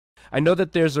I know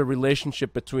that there's a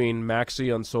relationship between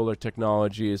Maxeon Solar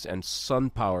Technologies and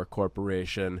SunPower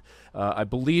Corporation. I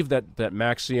believe that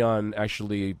Maxeon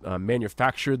actually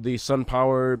manufactured the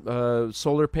SunPower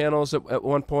solar panels at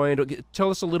one point. Tell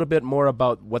us a little bit more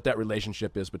about what that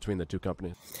relationship is between the two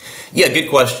companies. Yeah, good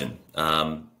question.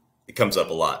 It comes up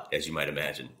a lot, as you might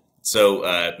imagine. So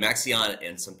Maxeon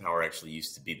and SunPower actually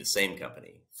used to be the same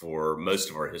company. For most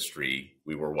of our history,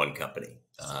 we were one company.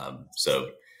 So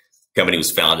the company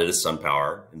was founded as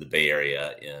SunPower in the Bay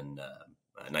Area in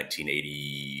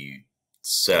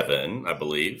 1987, I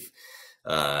believe.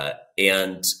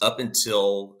 And up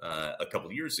until a couple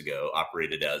of years ago,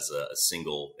 operated as a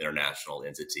single international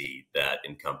entity that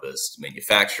encompassed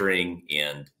manufacturing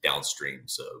and downstream,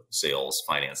 so sales,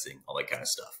 financing, all that kind of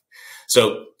stuff.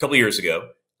 So a couple of years ago,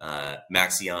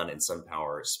 Maxeon and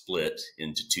SunPower split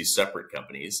into two separate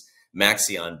companies,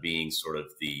 Maxeon being sort of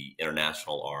the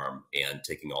international arm and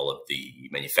taking all of the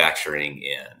manufacturing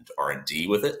and R&D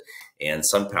with it, and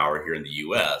SunPower here in the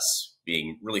US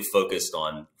being really focused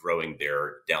on growing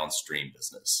their downstream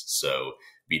business, so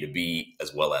B2B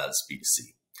as well as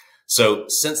B2C. So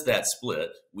since that split,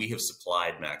 we have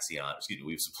supplied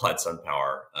we've supplied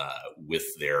SunPower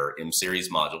with their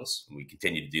M-Series modules, and we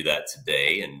continue to do that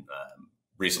today, and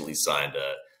recently signed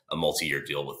a multi-year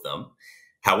deal with them.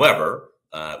 However,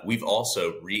 we've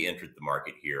also re-entered the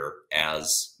market here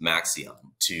as Maxeon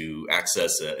to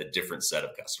access a different set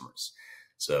of customers.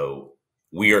 So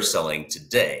we are selling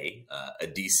today a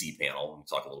DC panel. We'll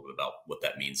talk a little bit about what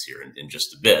that means here in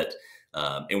just a bit.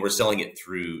 And we're selling it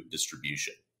through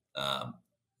distribution.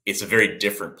 It's a very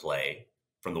different play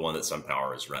from the one that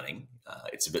SunPower is running.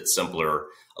 It's a bit simpler,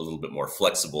 a little bit more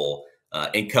flexible,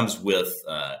 and comes with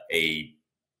a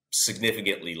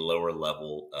significantly lower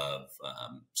level of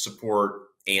support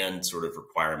and sort of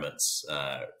requirements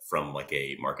from like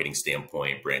a marketing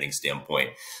standpoint, branding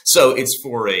standpoint. So it's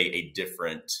for a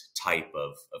different type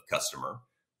of customer.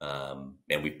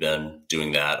 And we've been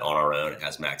doing that on our own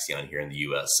as Maxeon here in the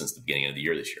US since the beginning of the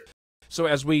year this year. So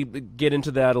as we get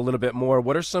into that a little bit more,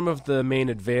 what are some of the main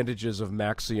advantages of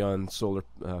Maxeon solar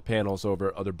panels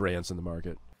over other brands in the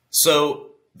market?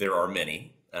 So there are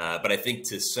many. But I think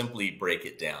to simply break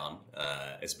it down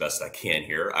as best I can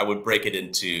here, I would break it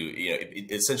into, it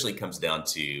essentially comes down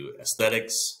to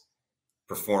aesthetics,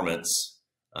 performance,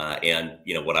 and,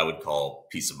 what I would call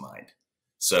peace of mind.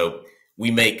 So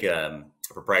we make a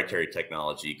proprietary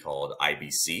technology called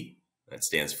IBC. That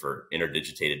stands for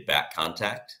interdigitated back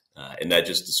contact. And that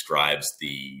just describes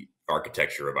the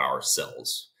architecture of our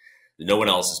cells. No one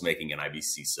else is making an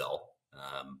IBC cell.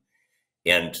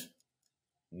 And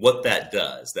what that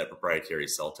does, that proprietary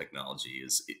cell technology,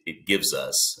 is it gives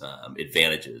us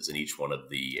advantages in each one of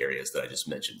the areas that I just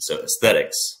mentioned. So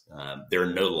aesthetics, there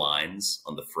are no lines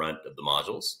on the front of the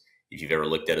modules. If you've ever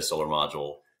looked at a solar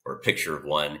module or a picture of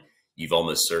one, you've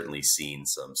almost certainly seen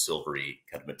some silvery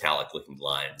kind of metallic looking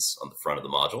lines on the front of the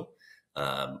module.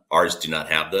 Ours do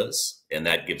not have those, and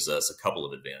that gives us a couple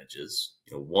of advantages.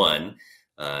 One,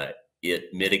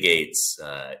 it mitigates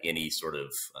any sort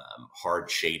of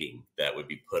hard shading that would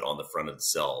be put on the front of the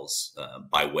cells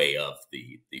by way of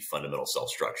the fundamental cell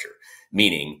structure.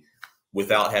 Meaning,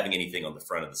 without having anything on the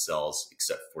front of the cells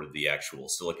except for the actual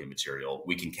silicon material,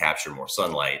 we can capture more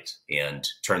sunlight and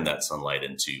turn that sunlight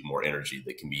into more energy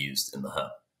that can be used in the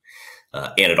home.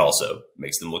 And it also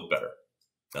makes them look better.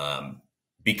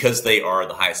 Because they are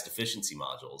the highest efficiency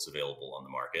modules available on the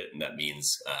market, and that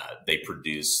means they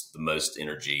produce the most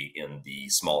energy in the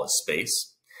smallest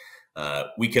space.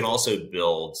 We can also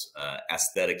build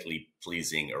aesthetically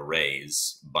pleasing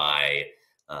arrays by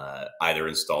either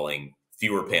installing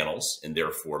fewer panels and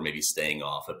therefore maybe staying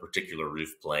off a particular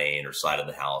roof plane or side of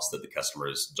the house that the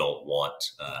customers don't want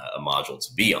a module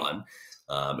to be on.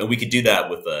 And we could do that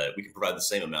we can provide the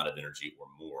same amount of energy or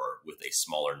more with a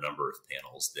smaller number of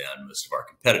panels than most of our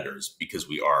competitors because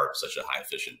we are such a high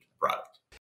efficient product.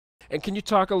 And can you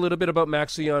talk a little bit about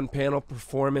Maxeon panel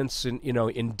performance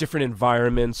in different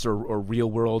environments or real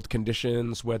world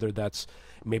conditions, whether that's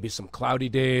maybe some cloudy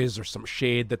days or some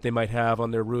shade that they might have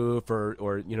on their roof,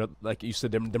 or like you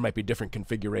said, there might be different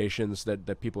configurations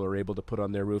that people are able to put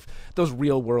on their roof. Those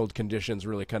real world conditions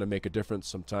really kind of make a difference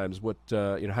sometimes.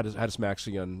 How does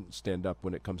Maxeon stand up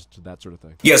when it comes to that sort of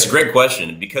thing? Yeah, it's a great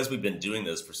question. Because we've been doing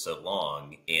this for so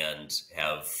long and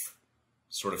have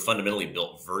sort of fundamentally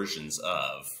built versions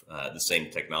of the same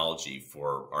technology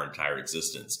for our entire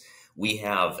existence, we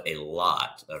have a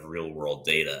lot of real world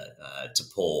data to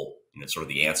pull sort of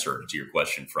the answer to your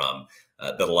question from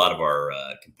that a lot of our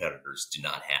competitors do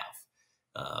not have.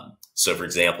 So, for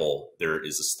example, there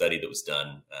is a study that was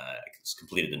done, it was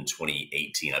completed in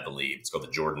 2018, I believe. It's called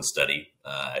the Jordan Study.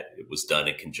 It was done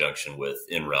in conjunction with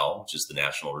NREL, which is the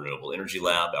National Renewable Energy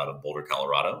Lab out of Boulder,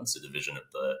 Colorado. It's a division of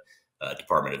the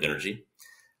Department of Energy.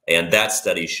 And that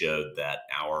study showed that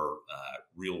our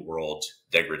real world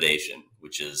degradation,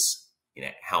 which is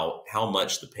how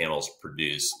much the panels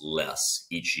produce less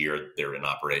each year they're in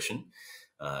operation,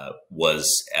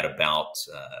 was at about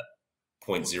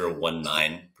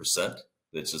 0.019%.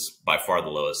 That's just by far the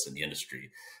lowest in the industry.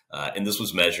 And this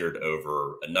was measured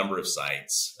over a number of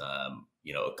sites, a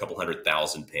couple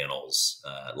 100,000 panels,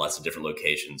 lots of different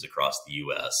locations across the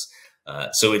US.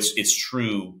 So it's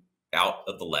true out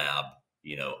of the lab,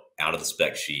 out of the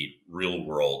spec sheet, real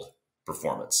world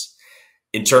performance.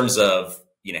 In terms of,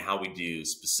 how we do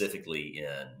specifically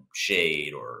in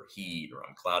shade or heat or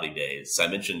on cloudy days, I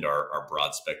mentioned our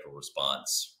broad spectral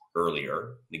response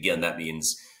earlier. Again, that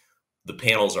means the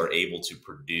panels are able to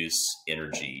produce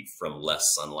energy from less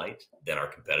sunlight than our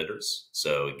competitors.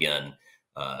 So again,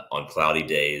 on cloudy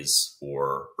days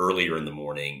or earlier in the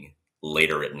morning,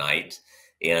 later at night.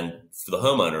 And for the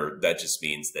homeowner, that just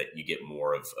means that you get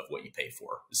more of what you pay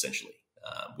for, essentially.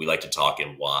 We like to talk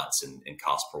in watts and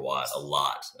cost per watt a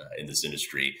lot in this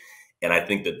industry. And I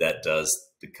think that does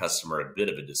the customer a bit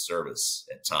of a disservice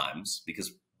at times,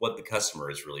 because what the customer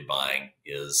is really buying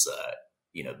is,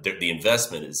 the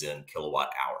investment is in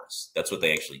kilowatt hours. That's what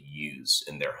they actually use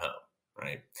in their home,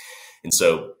 right? And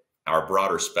so our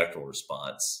broader spectral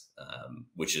response,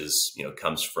 which is,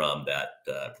 comes from that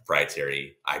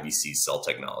proprietary IBC cell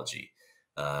technology,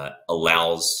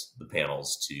 allows the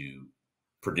panels to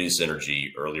produce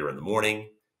energy earlier in the morning,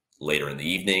 later in the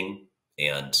evening,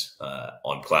 and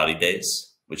on cloudy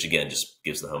days, which again just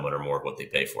gives the homeowner more of what they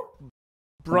pay for.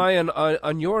 Brian,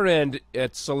 on your end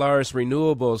at Solaris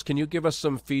Renewables, can you give us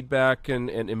some feedback and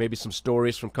maybe some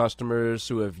stories from customers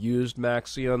who have used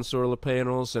Maxeon solar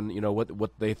panels and,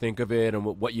 what they think of it and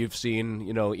what you've seen,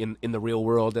 in the real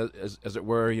world, as it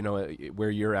were,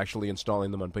 where you're actually installing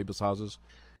them on people's houses?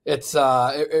 It's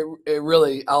it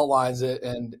really outlines it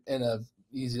and in a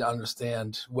easy to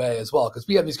understand way as well, because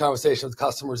we have these conversations with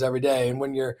customers every day, and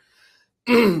when you're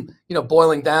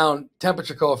boiling down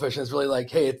temperature coefficient is really like,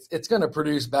 hey, it's going to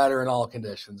produce better in all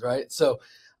conditions, right? So,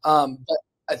 but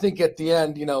I think at the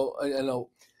end,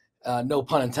 no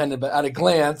pun intended, but at a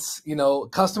glance,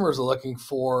 customers are looking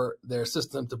for their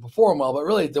system to perform well, but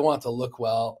really they want it to look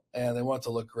well and they want it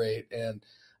to look great, and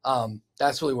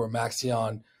that's really where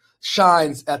Maxeon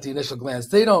shines at the initial glance.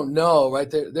 They don't know,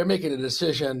 right? They're making a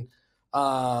decision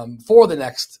for the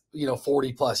next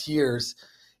 40 plus years,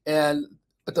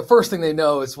 but the first thing they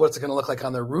know is what's it going to look like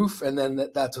on their roof, and then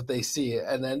that's what they see,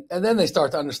 and then they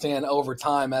start to understand over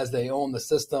time as they own the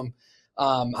system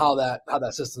how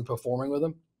that system is performing with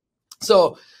them.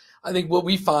 So I think what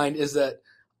we find is that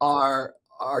our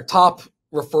top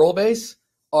referral base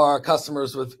are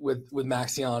customers with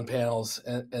Maxeon panels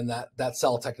and that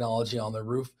cell technology on their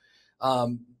roof.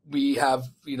 We have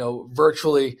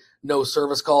virtually no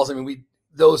service calls. I mean,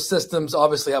 those systems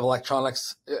obviously have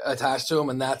electronics attached to them,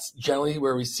 and that's generally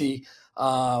where we see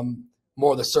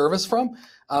more of the service from.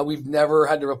 We've never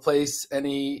had to replace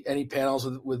any panels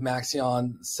with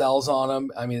Maxeon cells on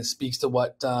them. I mean, it speaks to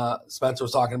what Spencer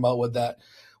was talking about with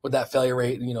that failure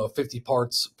rate, 50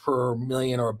 parts per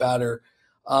million or better.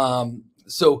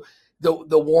 So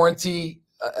the warranty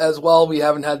as well, we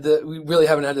really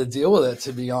haven't had to deal with it,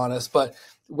 to be honest. But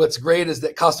what's great is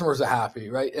that customers are happy,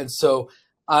 right? And so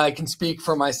I can speak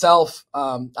for myself.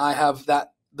 I have the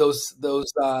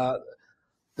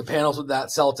panels with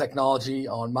that cell technology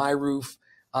on my roof.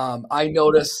 I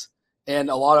notice, and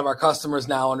a lot of our customers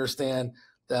now understand,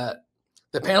 that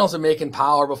the panels are making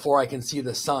power before I can see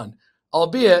the sun,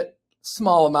 albeit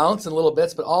small amounts and little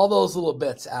bits, but all those little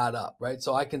bits add up, right?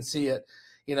 So I can see it,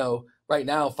 right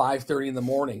now, 5:30 in the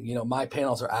morning, my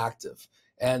panels are active.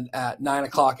 And at 9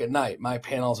 o'clock at night, my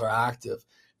panels are active.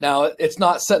 Now, it's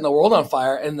not setting the world on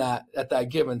fire at that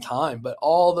given time, but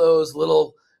all those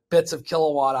little bits of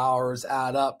kilowatt hours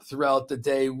add up throughout the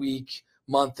day, week,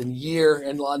 month, and year,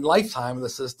 and lifetime of the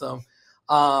system,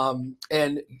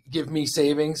 and give me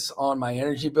savings on my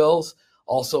energy bills.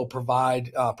 Also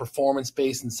provide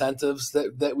performance-based incentives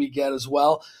that we get as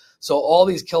well. So all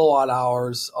these kilowatt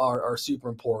hours are super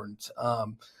important.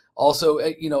 Also,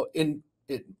 in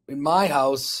my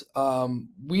house,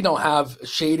 we don't have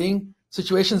shading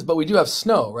situations, but we do have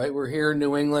snow, right? We're here in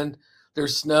New England.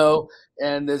 There's snow,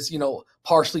 and there's,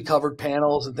 partially covered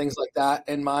panels and things like that.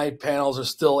 And my panels are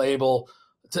still able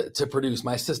to produce.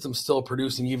 My system's still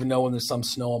producing, even though when there's some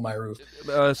snow on my roof.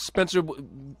 Spencer,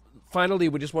 finally,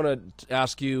 we just want to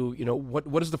ask you,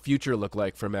 what does the future look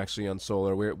like for Maxeon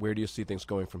Solar? Where do you see things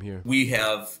going from here? We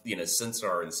have, since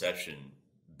our inception,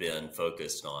 been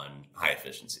focused on high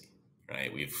efficiency,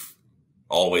 right? We've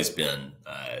always been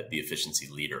the efficiency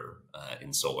leader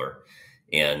in solar,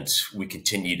 and we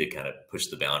continue to kind of push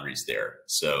the boundaries there.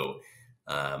 So,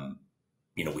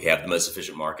 we have the most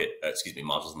efficient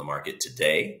modules in the market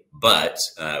today, but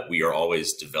we are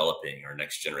always developing our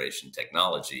next generation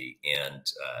technology. And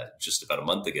just about a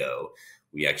month ago,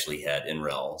 we actually had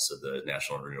NREL, so the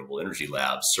National Renewable Energy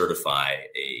Lab, certify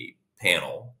a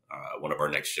panel, one of our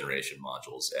next generation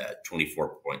modules, at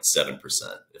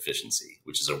 24.7% efficiency,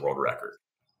 which is a world record.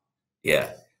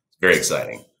 Yeah, very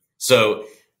exciting. So,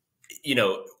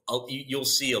 you'll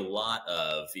see a lot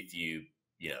of, if you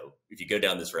go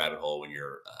down this rabbit hole when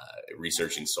you're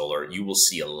researching solar, you will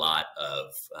see a lot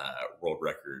of world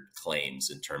record claims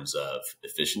in terms of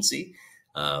efficiency.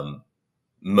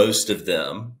 Most of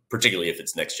them, particularly if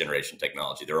it's next generation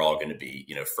technology, they're all going to be,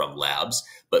 from labs,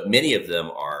 but many of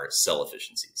them are cell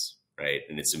efficiencies, right?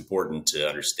 And it's important to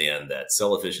understand that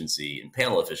cell efficiency and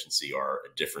panel efficiency are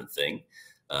a different thing.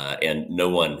 And no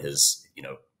one has,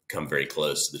 come very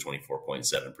close to the 24.7%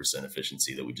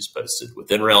 efficiency that we just posted with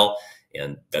NREL.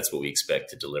 And that's what we expect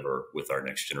to deliver with our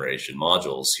next generation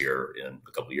modules here in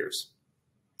a couple of years.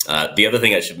 The other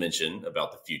thing I should mention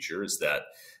about the future is that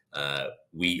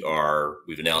we've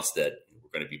announced that we're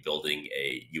going to be building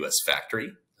a U.S.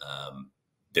 factory.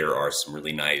 There are some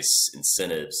really nice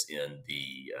incentives in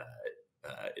the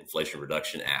Inflation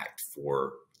Reduction Act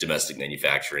for domestic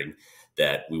manufacturing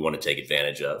that we want to take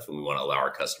advantage of, and we want to allow our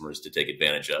customers to take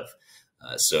advantage of.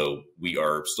 So we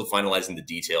are still finalizing the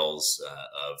details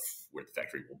of where the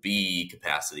factory will be,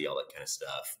 capacity, all that kind of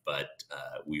stuff. But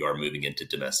we are moving into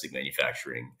domestic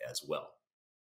manufacturing as well.